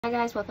Hi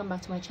guys, welcome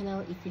back to my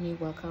channel. If you're new,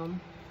 welcome.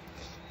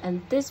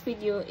 And this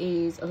video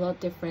is a lot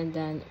different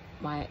than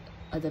my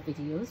other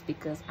videos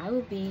because I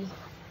will be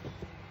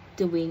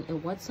doing a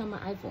what's on my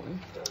iPhone.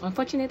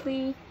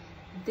 Unfortunately,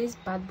 this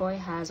bad boy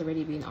has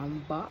already been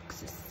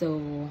unboxed,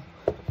 so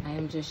I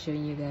am just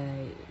showing you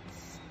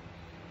guys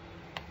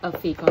a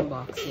fake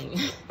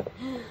unboxing.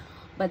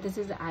 But this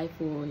is the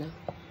iPhone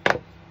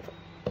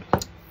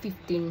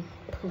 15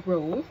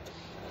 Pro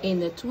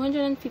in the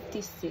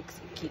 256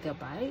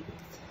 gigabytes.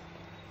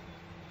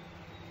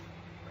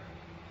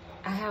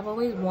 I have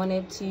always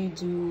wanted to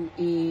do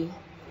a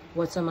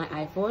what's on my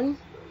iPhone,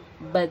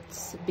 but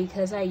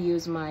because I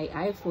use my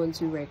iPhone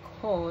to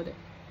record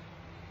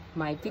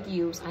my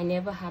videos, I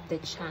never have the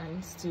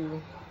chance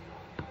to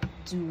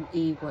do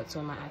a what's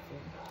on my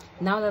iPhone.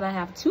 Now that I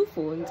have two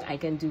phones, I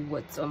can do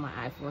what's on my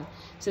iPhone.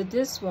 So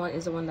this one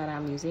is the one that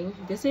I'm using.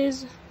 This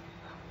is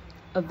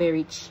a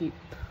very cheap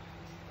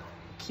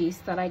case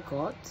that I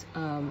got.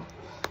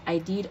 I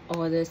did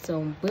order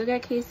some burger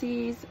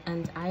cases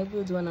and I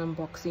will do an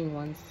unboxing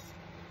once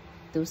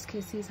those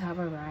cases have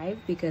arrived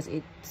because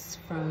it's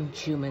from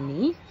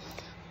Germany.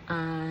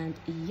 And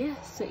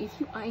yes, so if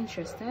you are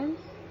interested,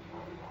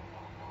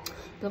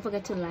 don't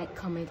forget to like,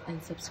 comment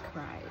and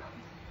subscribe.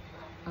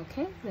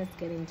 Okay, let's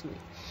get into it.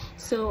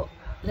 So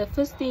the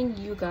first thing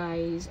you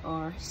guys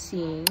are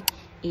seeing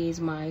is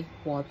my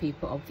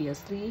wallpaper.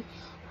 Obviously,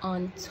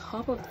 on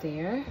top of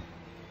there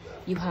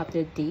you have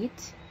the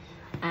date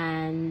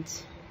and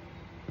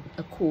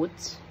a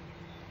quote,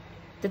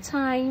 the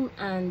time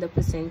and the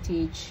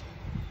percentage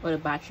or the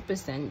battery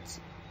percentage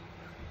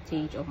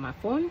of my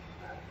phone,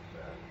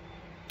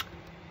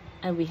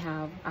 and we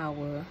have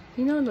our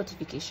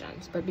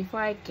notifications. But before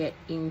I get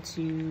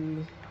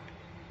into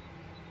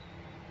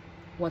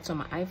what's on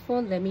my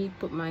iPhone, let me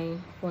put my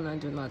phone on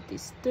do not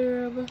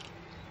disturb.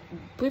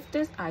 With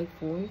this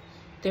iPhone,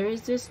 there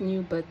is this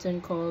new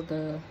button called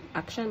the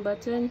action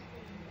button.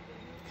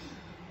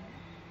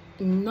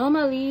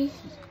 Normally,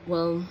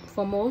 well,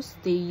 for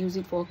most they use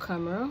it for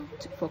camera,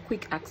 for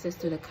quick access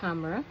to the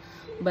camera,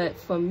 but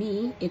for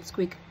me it's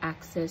quick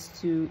access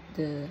to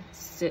the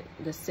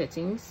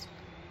settings.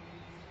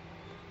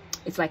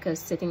 It's like a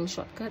setting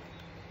shortcut,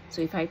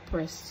 so if I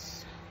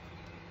press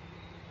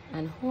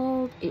and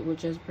hold, it will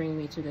just bring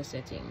me to the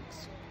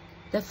settings.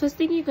 The first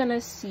thing you're gonna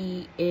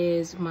see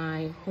is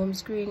my home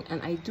screen,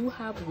 and I do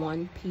have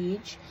one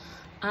page.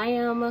 I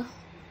am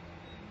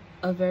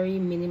a very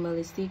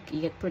minimalistic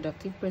yet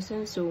productive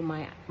person, so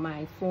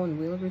my phone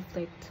will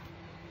reflect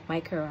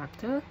my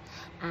character,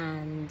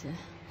 and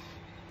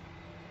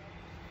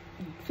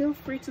feel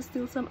free to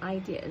steal some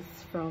ideas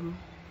from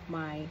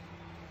my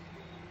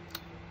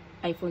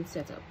iPhone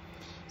setup.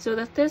 So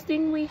the first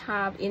thing we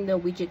have in the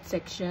widget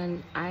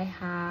section, I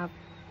have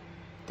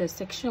the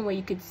section where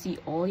you could see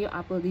all your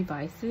Apple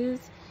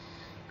devices,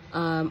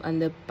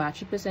 and the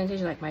battery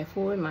percentage, like my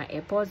phone, my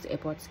AirPods, the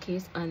AirPods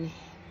case. And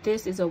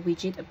this is a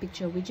widget, a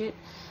picture widget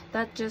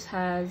that just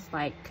has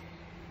like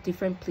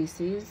different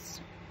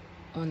places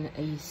on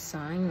a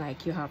sign,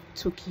 like you have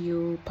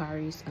Tokyo,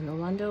 Paris and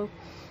Orlando.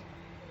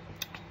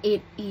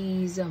 It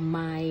is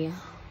my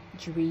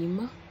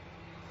dream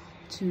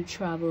to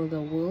travel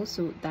the world,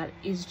 so that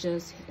is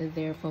just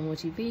there for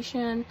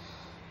motivation.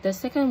 The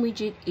second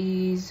widget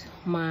is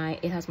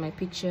it has my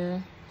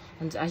picture,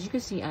 and as you can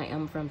see, I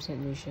am from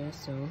St. Lucia,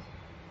 so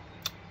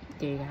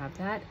there you have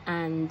that.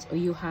 And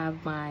you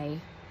have my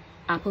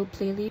Apple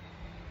playlist.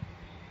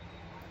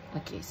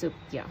 Okay, so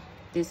yeah,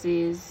 this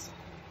is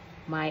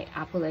my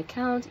Apple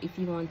account. If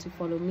you want to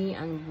follow me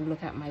and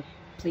look at my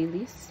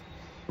playlist,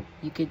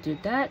 you could do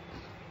that.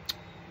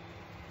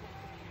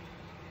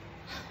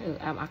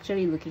 I'm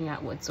actually looking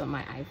at what's on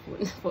my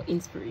iPhone for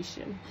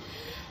inspiration.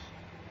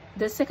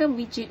 The second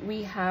widget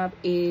we have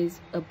is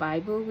a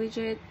Bible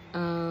widget.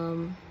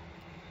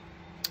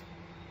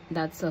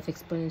 That's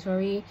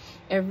self-explanatory.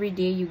 Every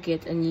day you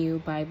get a new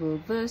Bible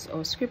verse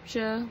or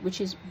scripture,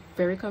 which is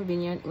very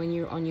convenient when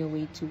you're on your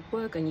way to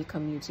work and you're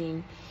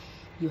commuting,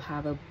 you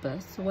have a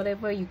bus or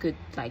whatever. You could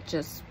like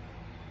just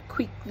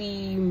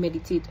quickly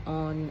meditate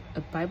on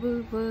a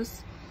Bible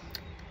verse,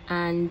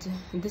 and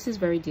this is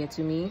very dear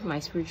to me, my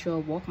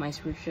spiritual walk, my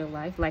spiritual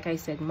life. Like I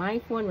said, my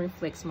phone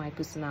reflects my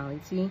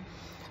personality.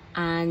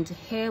 And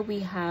here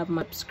we have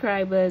my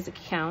subscribers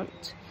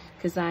count,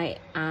 because I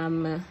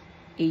am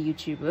a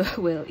YouTuber.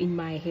 Well, in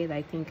my head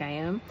I think I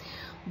am,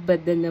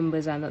 but the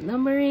numbers are not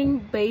numbering.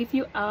 But if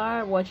you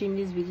are watching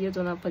this video,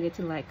 do not forget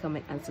to like,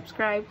 comment and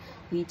subscribe.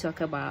 We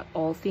talk about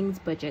all things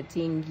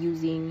budgeting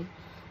using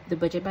the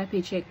Budget by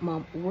Paycheck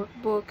Mom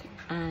workbook,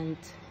 and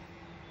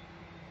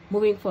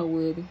moving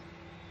forward,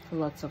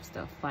 lots of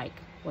stuff like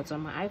what's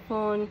on my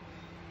iPhone.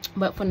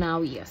 But for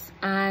now, yes.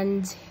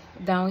 And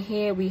down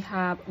here we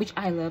have, which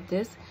I love,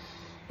 this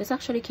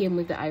actually came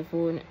with the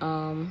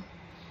iPhone.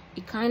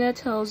 It kind of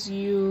tells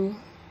you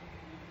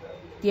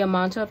the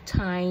amount of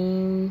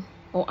time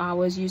or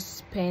hours you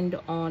spend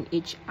on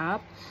each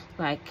app.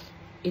 Like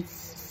it's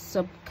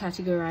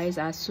subcategorized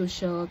as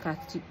social,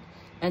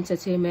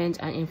 entertainment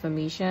and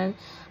information.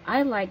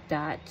 I like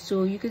that.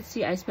 So you could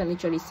see I spent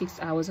literally 6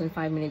 hours and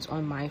 5 minutes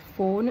on my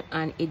phone,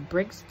 and it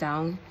breaks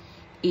down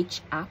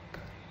each app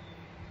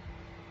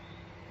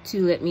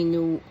to let me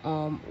know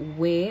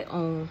where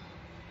on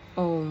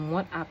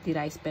what app did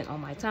I spend all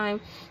my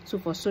time. So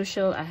for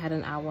social, I had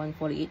 1 hour and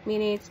 48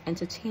 minutes,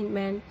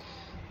 entertainment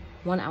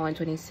 1 hour and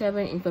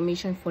 27,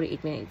 information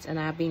 48 minutes, and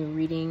I've been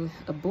reading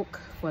a book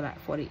for that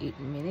 48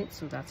 minutes,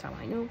 so that's how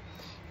I know.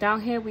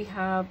 Down here we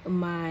have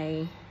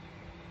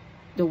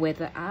the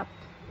weather app.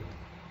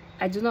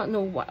 I do not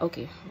know what,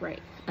 okay,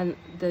 right. And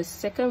the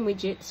second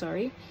widget,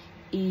 sorry,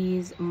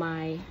 is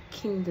my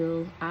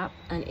Kindle app,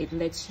 and it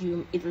lets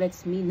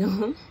me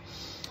know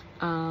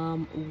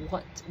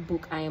what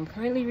book I am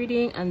currently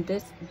reading, and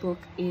this book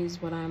is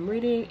what I'm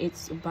reading.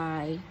 It's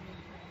by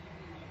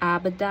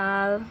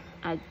Abdal,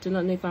 I do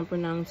not know if I'm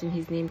pronouncing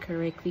his name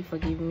correctly,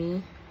 forgive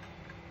me,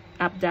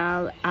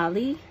 Abdal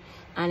Ali,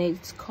 and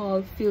it's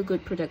called Feel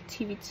Good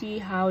Productivity,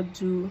 how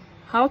to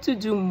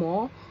do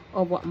more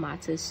of what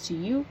matters to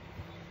you.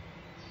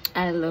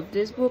 I love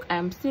this book.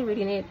 I'm still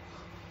reading it.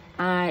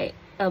 I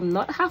am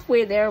not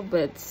halfway there,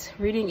 but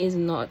reading is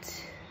not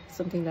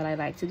something that I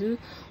like to do,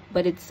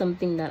 but it's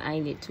something that I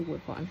need to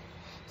work on.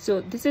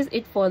 So this is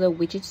it for the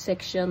widget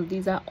section.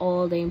 These are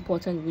all the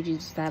important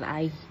widgets that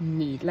I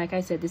need. Like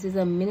I said, this is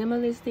a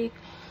minimalistic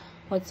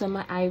what's on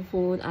my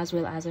iPhone as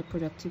well as a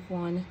productive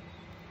one.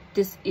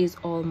 This is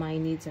all my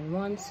needs and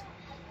wants.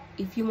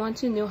 If you want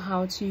to know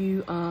how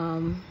to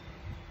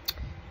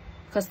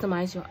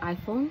customize your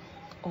iPhone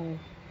or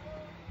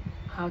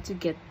how to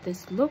get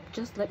this look,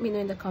 just let me know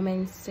in the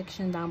comments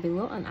section down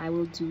below, and I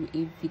will do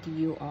a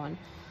video on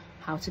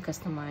how to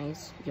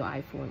customize your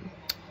iPhone.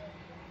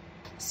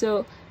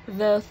 So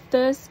the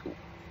first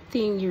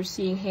thing you're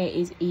seeing here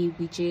is a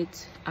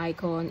widget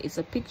icon. It's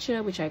a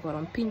picture which I got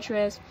on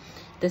Pinterest.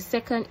 The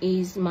second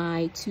is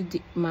my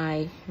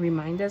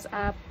reminders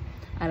app.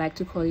 I like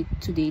to call it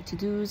today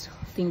to-dos,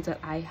 things that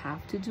I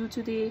have to do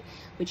today,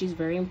 which is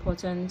very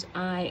important.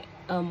 I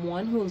am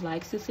one who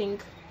likes to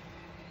think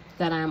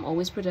that I am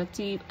always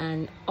productive,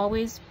 and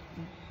always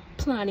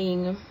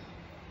planning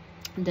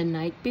the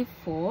night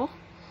before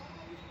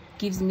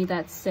gives me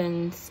that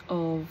sense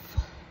of,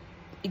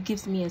 it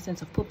gives me a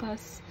sense of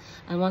purpose.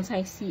 And once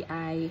I see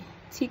I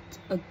ticked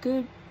a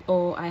good,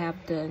 or I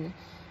have done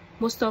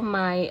most of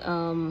my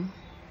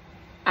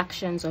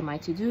actions on my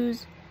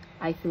to-dos,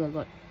 I feel a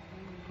lot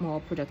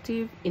more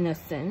productive in a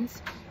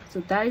sense.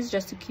 So that is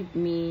just to keep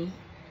me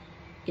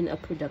in a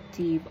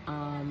productive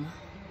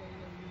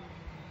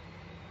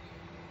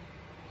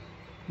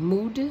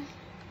mood.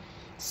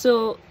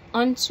 So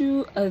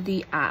onto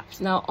the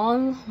apps. Now all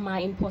my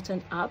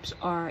important apps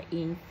are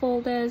in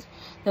folders.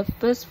 The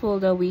first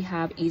folder we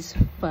have is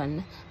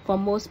fun. For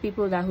most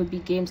people that would be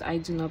games. I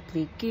do not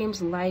play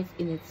games. Life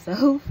in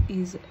itself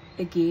is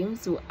a game,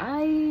 so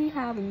I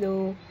have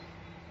no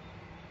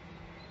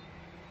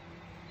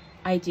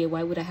idea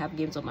why would I have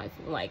games on my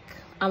phone. Like,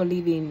 I'm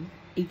living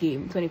a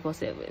game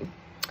 24/7.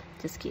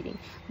 Just kidding.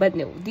 But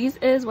no, this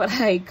is what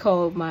I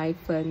call my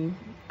fun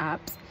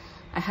apps.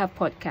 I have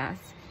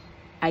podcasts.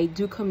 I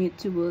do commute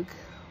to work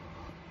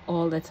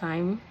all the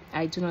time.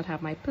 I do not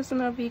have my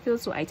personal vehicle,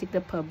 so I take the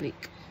public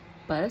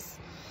bus,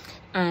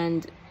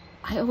 and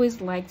I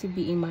always like to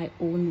be in my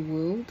own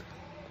world.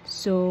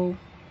 So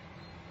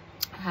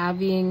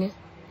having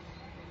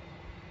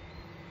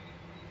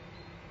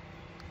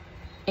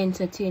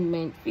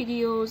entertainment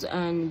videos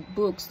and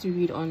books to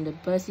read on the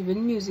bus,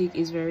 even music,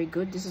 is very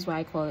good. This is why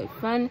I call it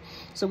fun.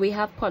 So we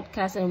have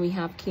podcasts and we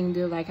have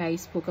Kindle, like I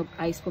spoke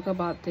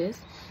about this.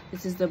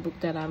 This is the book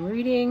that I'm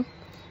reading.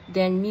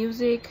 Then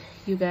music,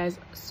 you guys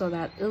saw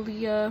that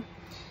earlier.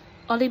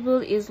 Audible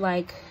is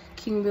like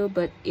Kindle,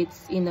 but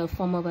it's in a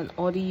form of an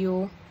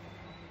audio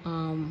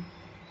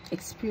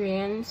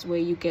experience where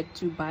you get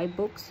to buy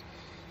books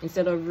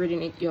instead of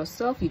reading it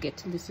yourself. You get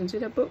to listen to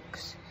the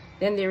books.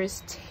 Then there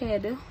is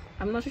TED.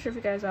 I'm not sure if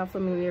you guys are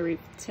familiar with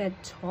TED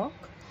Talk,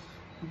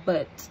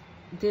 but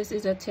this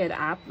is a TED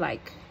app,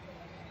 like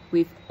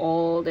with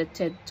all the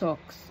TED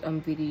Talks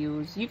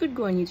videos. You could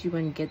go on YouTube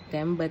and get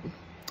them, but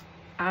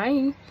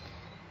I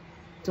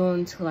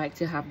don't like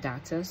to have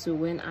data, so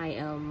when I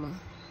am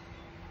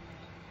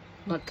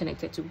not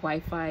connected to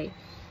Wi-Fi,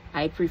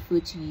 I prefer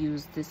to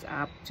use this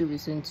app to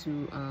listen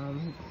to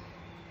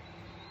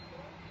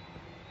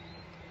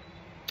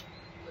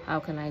how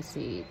can I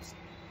say it,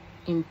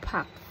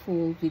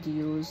 impactful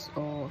videos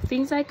or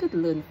things I could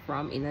learn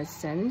from, in a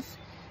sense.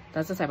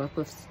 That's the type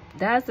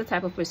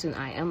of person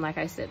I am. Like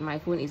I said, my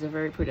phone is a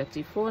very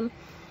productive phone.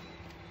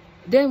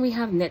 Then we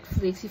have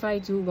Netflix. If I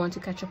do want to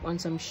catch up on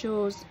some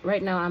shows,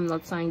 right now I'm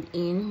not signed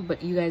in,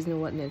 but you guys know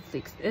what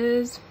Netflix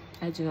is.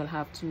 I do not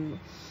have to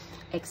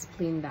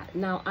explain that.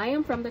 Now, I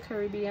am from the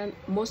Caribbean.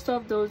 Most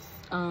of those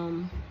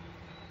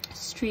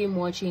stream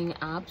watching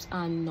apps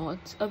are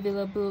not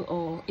available,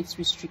 or it's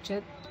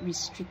restricted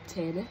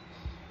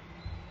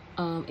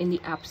in the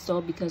App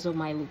Store because of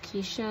my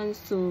location.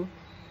 So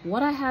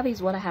what I have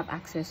is what I have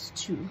access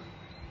to.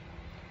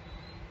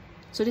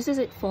 So this is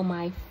it for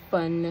my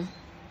fun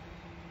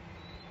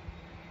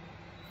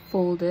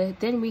folder.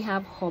 Then we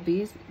have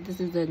hobbies. This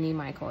is the name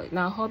I call it.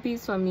 Now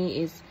hobbies for me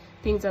is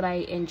things that I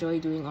enjoy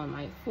doing on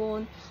my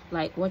phone,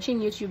 like watching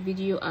YouTube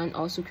video and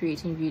also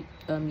creating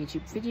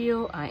YouTube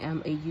video. I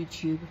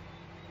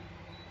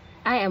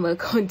am a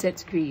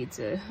content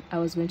creator. I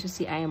was going to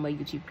say I am a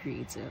YouTube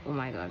creator, oh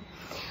my god.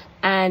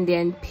 And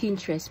then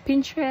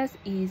Pinterest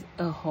is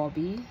a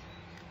hobby.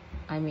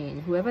 I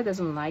mean, whoever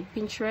doesn't like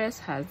Pinterest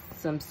has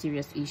some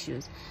serious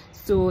issues.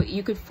 So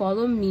you could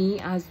follow me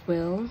as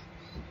well.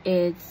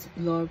 It's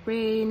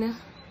Lorraine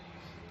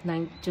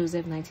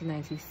Joseph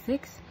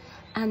 1996,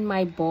 and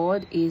my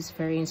board is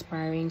very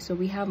inspiring. So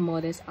we have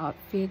modest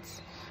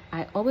outfits.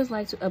 I always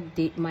like to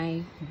update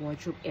my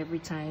wardrobe every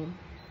time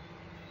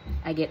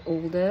I get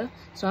older.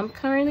 So I'm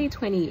currently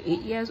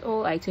 28 years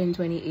old. I turned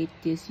 28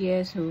 this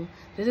year, so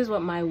this is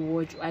what I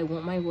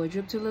want my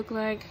wardrobe to look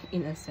like,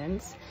 in a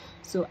sense.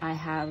 So I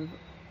have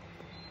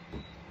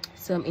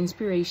some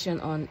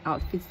inspiration on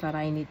outfits that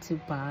I need to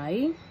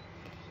buy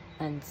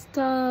and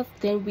stuff.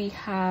 Then we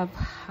have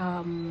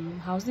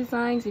house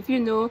designs. If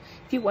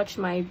you watch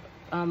my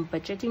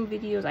budgeting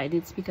videos, I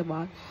did speak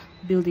about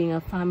building a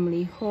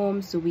family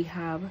home. So we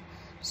have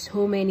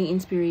so many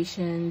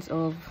inspirations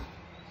of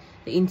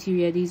the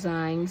interior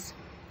designs,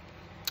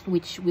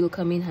 which will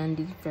come in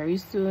handy very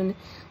soon.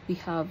 We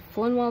have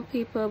phone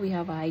wallpaper, we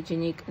have a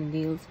hygienic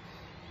nails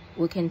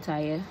work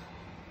entire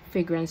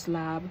fragrance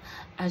lab.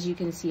 As you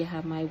can see, I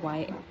have my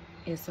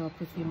YSL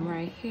perfume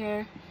right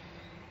here.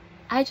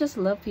 I just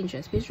love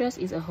Pinterest. Pinterest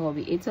is a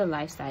hobby, it's a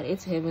lifestyle,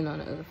 it's heaven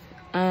on earth.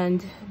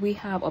 And we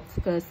have, of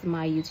course,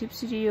 my YouTube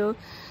studio.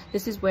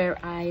 This is where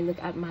I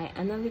look at my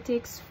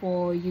analytics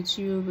for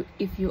YouTube.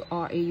 If you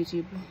are a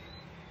YouTube,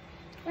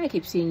 I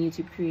keep saying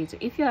YouTube creator,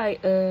 if you are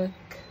a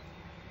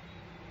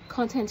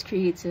content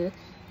creator,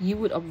 you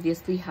would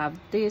obviously have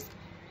this.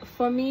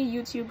 For me,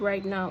 YouTube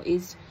right now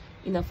is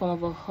in a form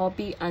of a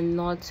hobby and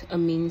not a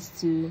means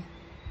to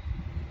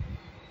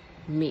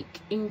make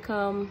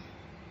income.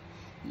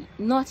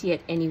 Not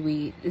yet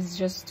anyway. It's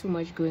just too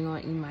much going on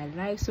in my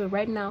life. So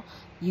right now,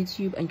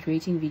 YouTube and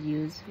creating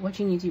videos,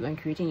 watching YouTube and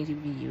creating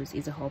YouTube videos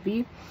is a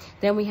hobby.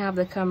 Then we have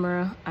the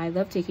camera. I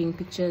love taking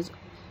pictures.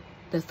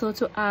 The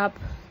photo app,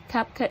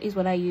 CapCut is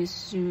what I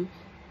use to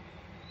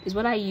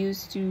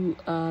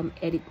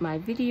edit my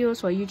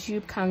videos for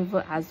YouTube.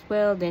 Canva as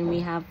well. Then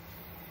we have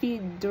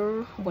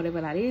Feeder,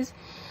 whatever that is,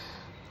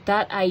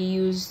 that I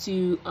use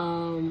to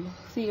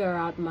figure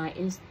out my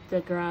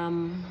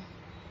Instagram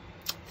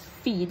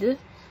feed.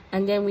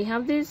 And then we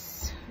have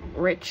this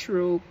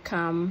retro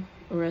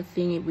camera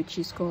thing, which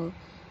is called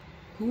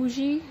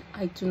Fuji.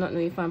 I do not know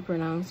if I'm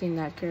pronouncing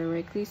that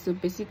correctly. So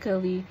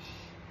basically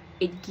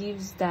it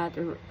gives that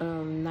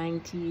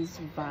 90s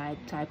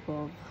vibe type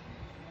of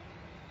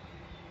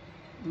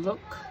look.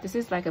 This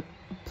is like a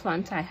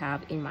plant I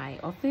have in my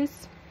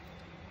office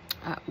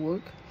at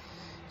work.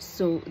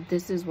 So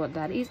this is what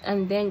that is.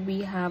 And then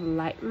we have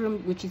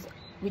Lightroom, which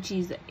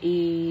is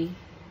a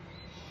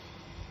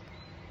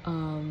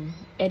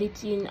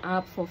editing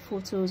app for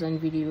photos and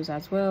videos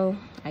as well,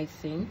 I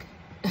think.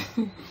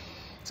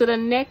 So the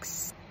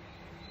next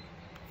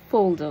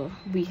folder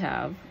we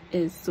have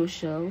is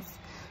socials,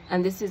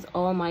 and this is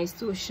all my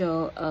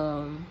social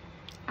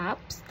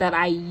apps that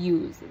I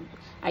use.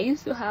 I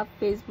used to have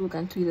Facebook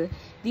and Twitter.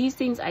 These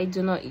things I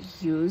do not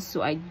use,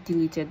 so I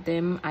deleted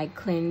them. I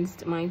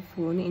cleansed my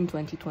phone in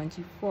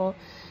 2024.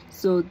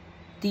 So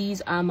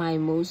these are my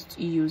most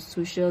used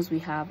socials. We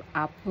have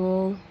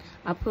Apple,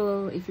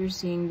 if you're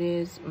seeing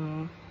this,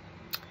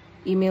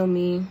 email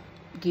me,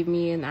 give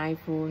me an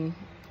iPhone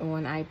or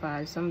an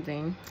iPad,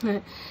 something.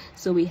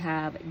 So we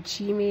have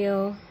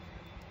Gmail,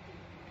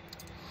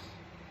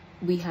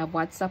 we have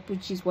WhatsApp,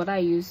 which is what I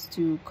use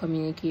to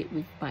communicate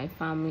with my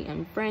family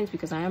and friends,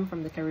 because I am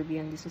from the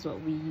Caribbean. This is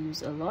what we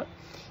use a lot.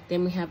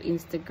 Then we have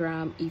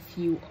Instagram. If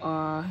you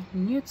are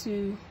new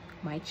to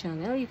my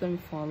channel, you can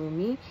follow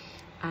me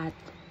at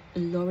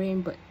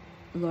Lauren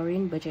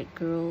Budget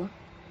Girl,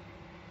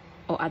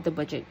 or at the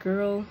Budget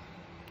Girl.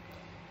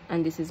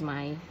 And this is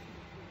my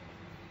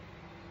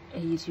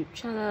YouTube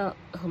channel.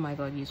 Oh my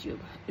god, YouTube.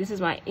 This is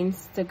my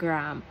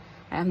Instagram.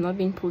 I have not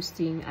been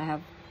posting. I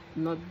have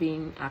not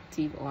being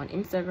active on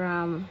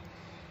Instagram,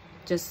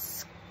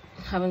 just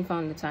haven't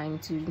found the time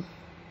to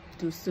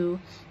do so.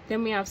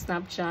 Then we have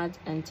Snapchat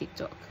and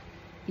TikTok.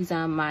 These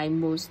are my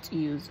most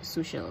used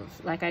socials.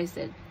 Like I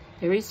said,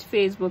 there is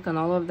Facebook and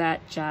all of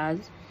that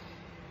jazz,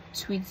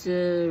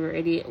 Twitter,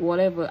 Reddit,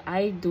 whatever.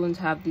 I don't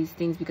have these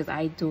things because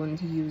I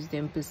don't use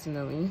them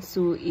personally.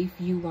 So if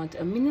you want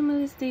a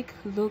minimalistic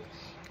look,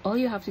 all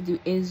you have to do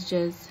is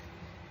just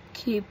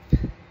keep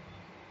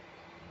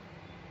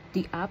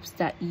the apps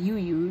that you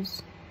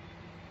use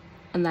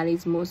and that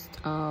is most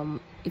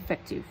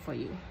effective for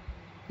you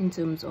in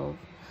terms of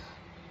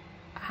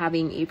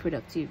having a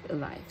productive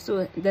life.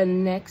 So the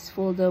next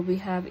folder we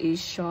have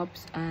is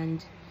shops,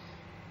 and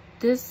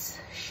this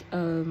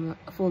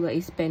folder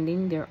is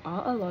pending. There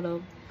are a lot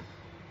of,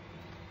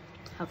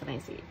 how can I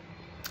say it,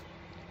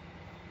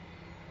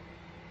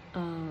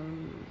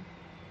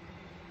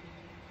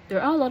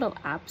 there are a lot of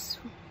apps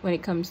when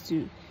it comes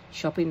to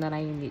shopping that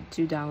I need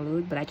to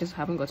download, but I just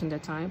haven't gotten the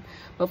time.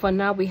 But for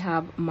now, we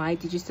have My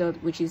Digital,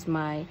 which is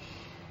my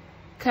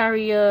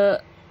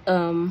carrier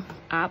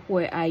app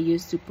where I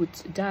used to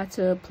put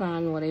data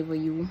plan, whatever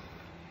you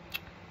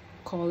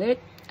call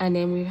it. And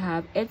then we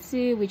have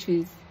Etsy, which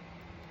is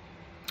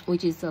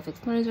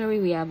self-explanatory.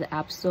 We have the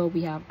App Store,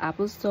 we have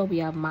Apple Store, we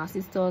have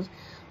Massy Stores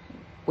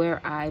where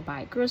I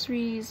buy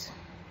groceries.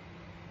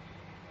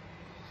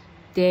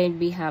 Then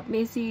we have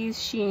Macy's,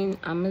 Shein,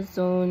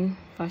 Amazon,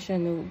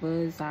 Fashion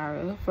Nova,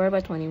 Zara,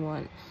 Forever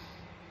 21,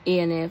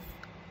 A&F.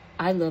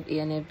 I love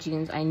A&F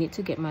jeans. I need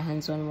to get my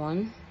hands on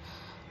one.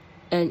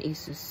 And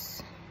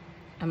ASUS.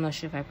 I'm not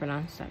sure if I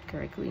pronounced that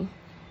correctly.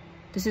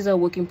 This is a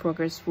work in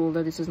progress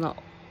folder. This is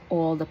not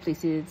all the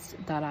places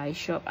that I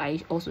shop.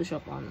 I also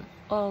shop on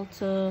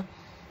Ulta,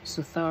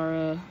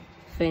 Sephora,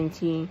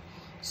 Fenty.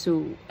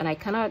 So, and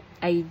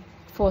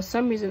for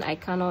some reason I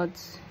cannot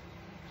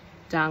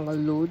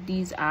download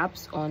these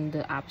apps on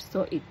the App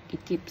Store. It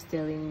keeps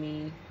telling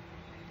me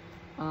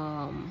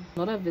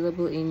not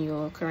available in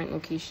your current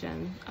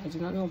location. I do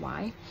not know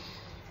why.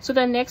 So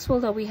the next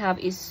folder we have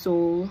is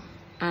Soul,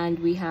 and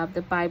we have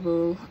the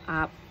Bible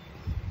app,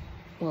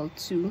 well,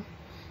 two,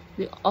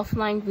 the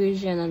offline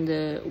version and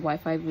the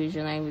Wi-Fi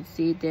version, I would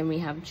say. Then we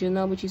have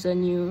Journal, which is a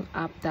new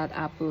app that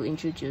Apple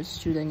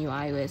introduced to the new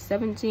iOS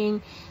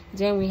 17.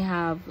 Then we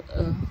have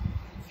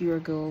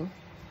Virgo,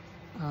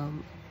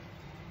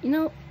 you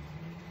know,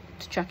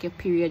 to track your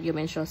period, your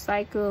menstrual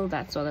cycle,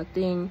 that sort of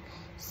thing.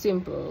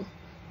 Simple.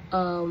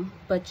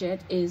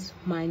 Budget is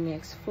my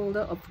next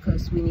folder. Of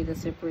course, we need a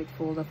separate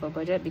folder for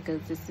budget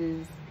because this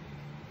is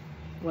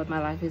what my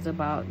life is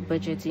about,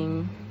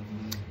 budgeting.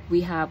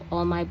 We have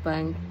all my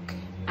bank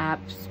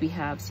apps. We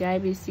have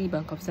CIBC,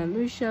 Bank of St.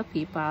 Lucia,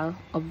 PayPal,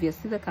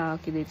 obviously the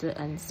calculator,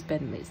 and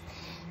SpendList.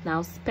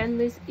 Now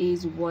SpendList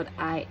is what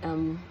I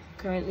am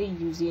currently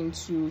using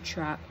to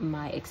track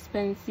my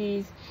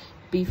expenses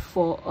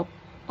before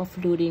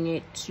uploading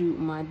it to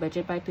my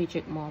Budget by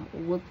Paycheck Mom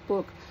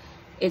workbook.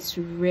 It's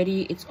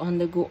ready, it's on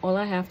the go. All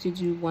I have to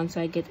do once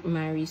I get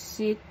my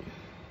receipt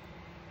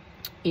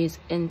is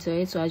enter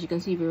it. So as you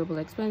can see, variable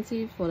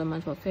expenses for the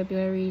month of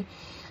February,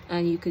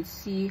 and you could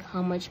see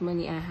how much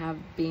money I have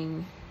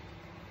been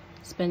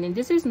spending.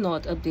 This is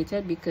not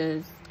updated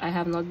because I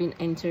have not been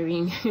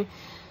entering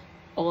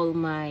all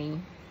my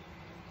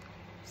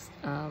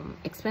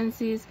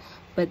expenses,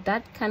 but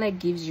that kind of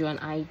gives you an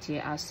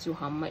idea as to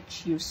how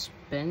much you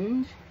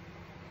spend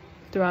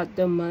throughout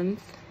the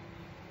month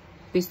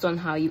based on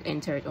how you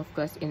enter it, of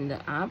course, in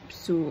the app.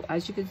 So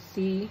as you can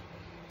see,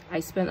 I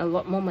spend a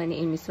lot more money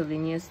in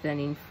miscellaneous than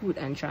in food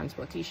and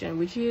transportation,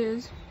 which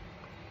is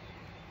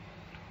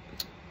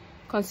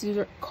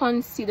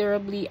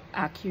considerably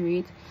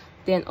accurate.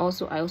 Then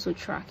also I also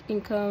track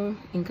income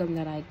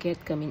that I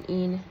get coming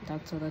in,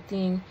 that sort of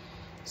thing.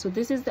 So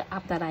this is the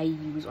app that I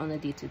use on a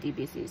day-to-day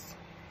basis.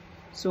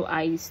 So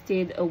I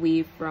stayed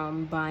away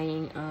from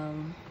buying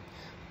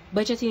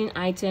budgeting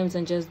items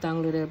and just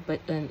downloaded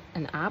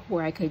an app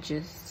where I could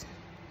just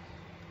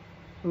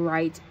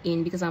write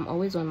in, because I'm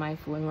always on my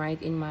phone,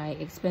 write in my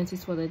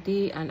expenses for the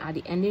day, and at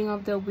the ending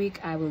of the week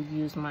I will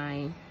use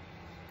my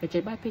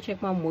Budget by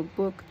Paycheck Mom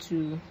workbook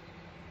to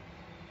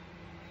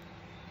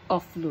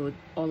offload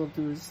all of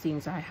those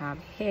things I have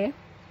here.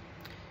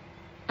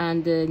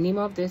 And the name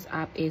of this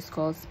app is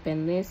called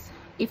SpendList.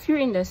 If you're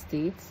in the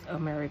States,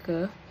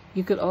 America,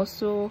 you could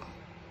also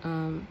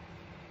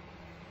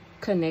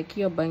connect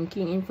your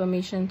banking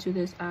information to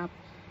this app,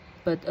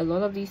 but a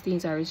lot of these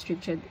things are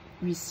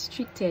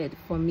restricted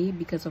for me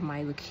because of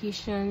my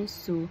location,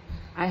 so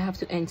I have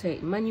to enter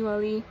it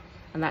manually,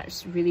 and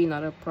that's really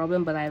not a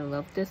problem. But I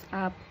love this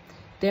app.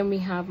 Then we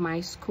have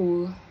my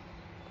school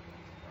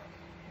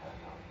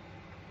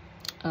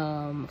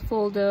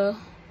folder.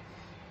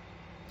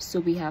 So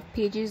we have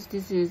Pages.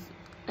 This is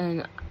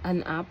an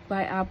app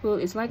by Apple.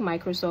 It's like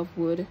Microsoft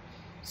Word.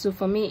 So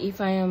for me,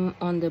 if I am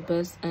on the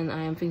bus and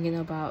I am thinking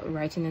about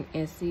writing an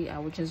essay, I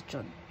would just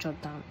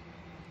jot down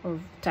or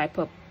type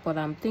up what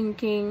I'm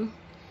thinking.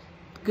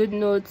 Good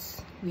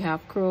Notes. We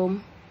have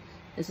Chrome.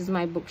 This is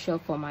my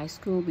bookshelf for my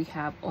school. We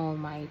have all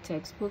my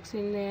textbooks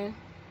in there.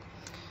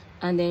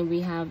 And then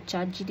we have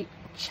ChatGPT,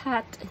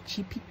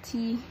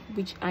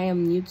 which I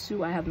am new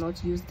to. I have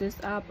not used this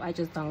app. I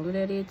just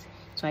downloaded it,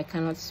 so I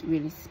cannot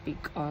really speak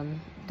on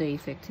the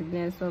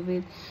effectiveness of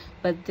it.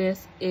 But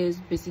this is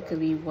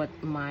basically what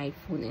my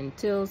phone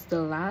entails. The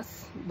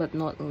last but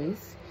not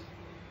least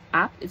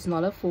app, it's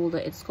not a folder,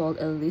 it's called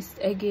a list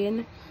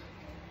again.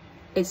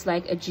 It's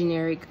like a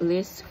generic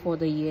list for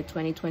the year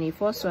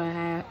 2024. So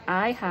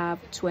I have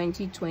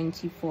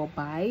 2024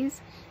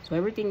 buys, so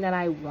everything that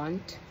I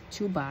want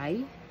to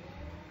buy.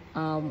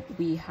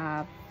 We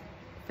have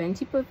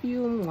Fenty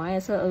perfume,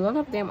 YSL. A lot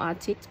of them are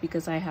ticked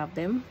because I have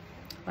them,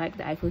 like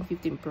the iPhone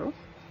 15 Pro.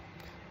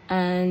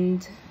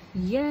 And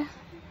yeah,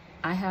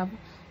 I have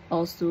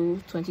also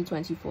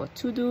 2024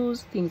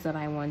 to-dos, things that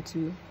I want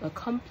to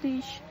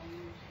accomplish,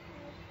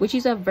 which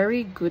is a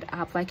very good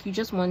app. Like, you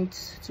just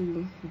want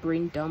to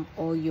brain dump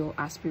all your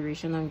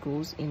aspiration and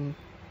goals in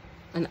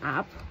an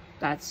app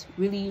that's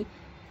really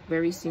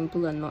very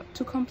simple and not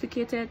too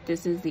complicated,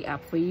 this is the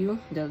app for you,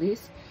 the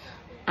list.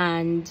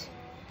 And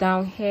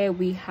down here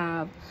we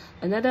have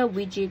another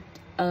widget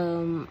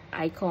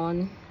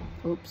icon.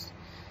 Oops,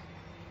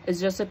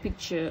 it's just a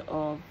picture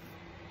of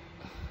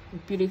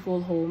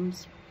beautiful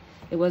homes.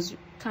 It was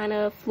kind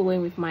of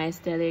flowing with my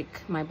aesthetic,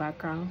 my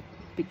background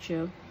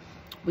picture,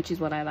 which is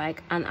what I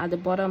like. And at the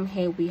bottom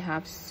here we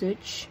have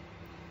search,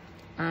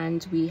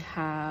 and we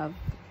have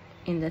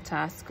in the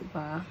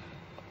taskbar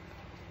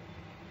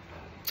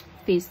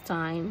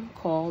FaceTime,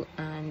 call,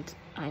 and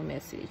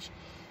iMessage.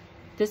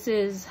 This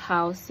is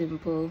how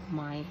simple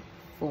my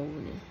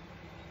phone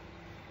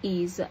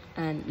is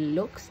and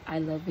looks. I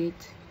love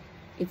it.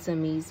 It's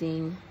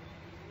amazing.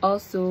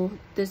 Also,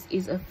 this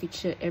is a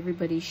feature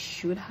everybody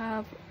should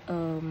have,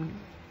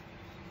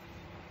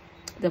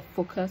 the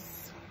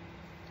focus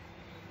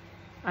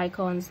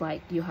icons.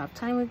 Like you have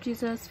time with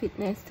Jesus,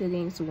 fitness,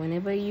 studying, so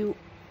whenever you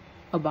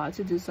about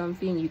to do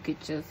something, you could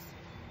just,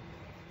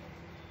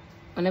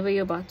 whenever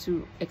you're about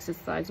to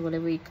exercise,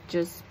 whatever, you could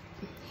just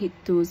hit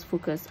those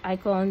focus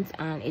icons,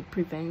 and it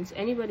prevents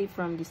anybody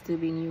from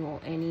disturbing you, or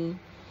any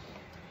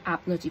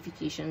app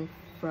notification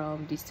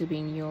from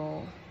disturbing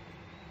your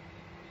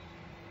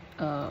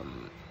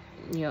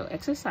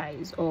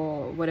exercise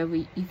or whatever,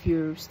 if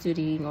you're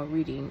studying or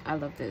reading. I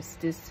love this.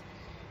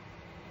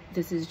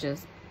 This is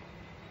just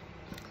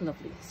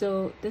lovely.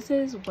 So this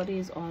is what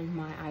is on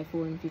my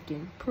iPhone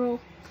 15 Pro.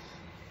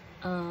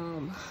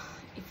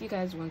 If you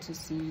guys want to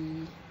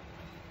see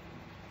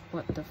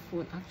what the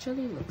phone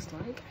actually looks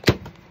like,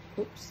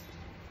 oops,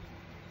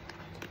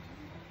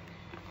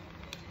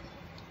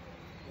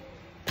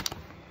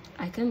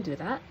 I can do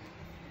that.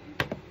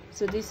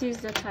 So this is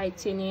the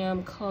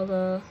titanium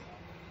color.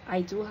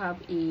 I do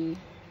have a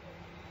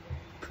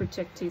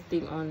protective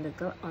thing on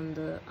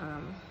the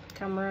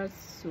camera,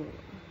 so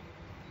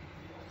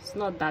it's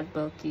not that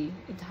bulky.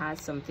 It has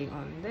something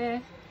on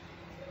there.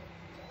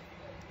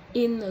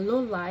 In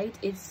low light,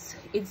 it's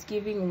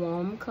giving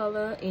warm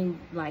color. In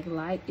like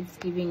light, it's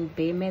giving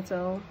bay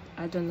metal.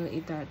 I don't know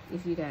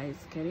if you guys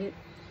get it.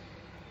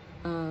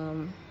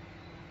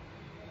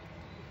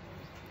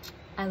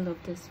 I love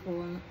this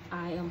phone.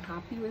 I am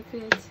happy with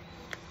it.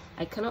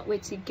 I cannot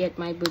wait to get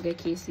my burger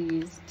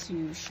cases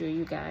to show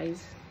you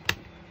guys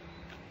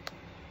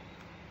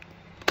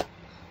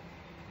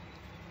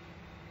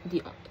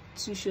the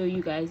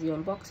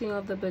unboxing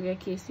of the burger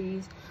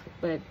cases.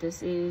 But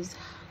this is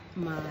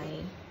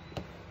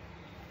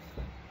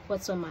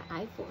what's on my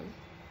iPhone.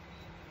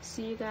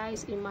 See you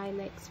guys in my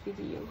next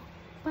video.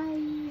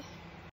 Bye.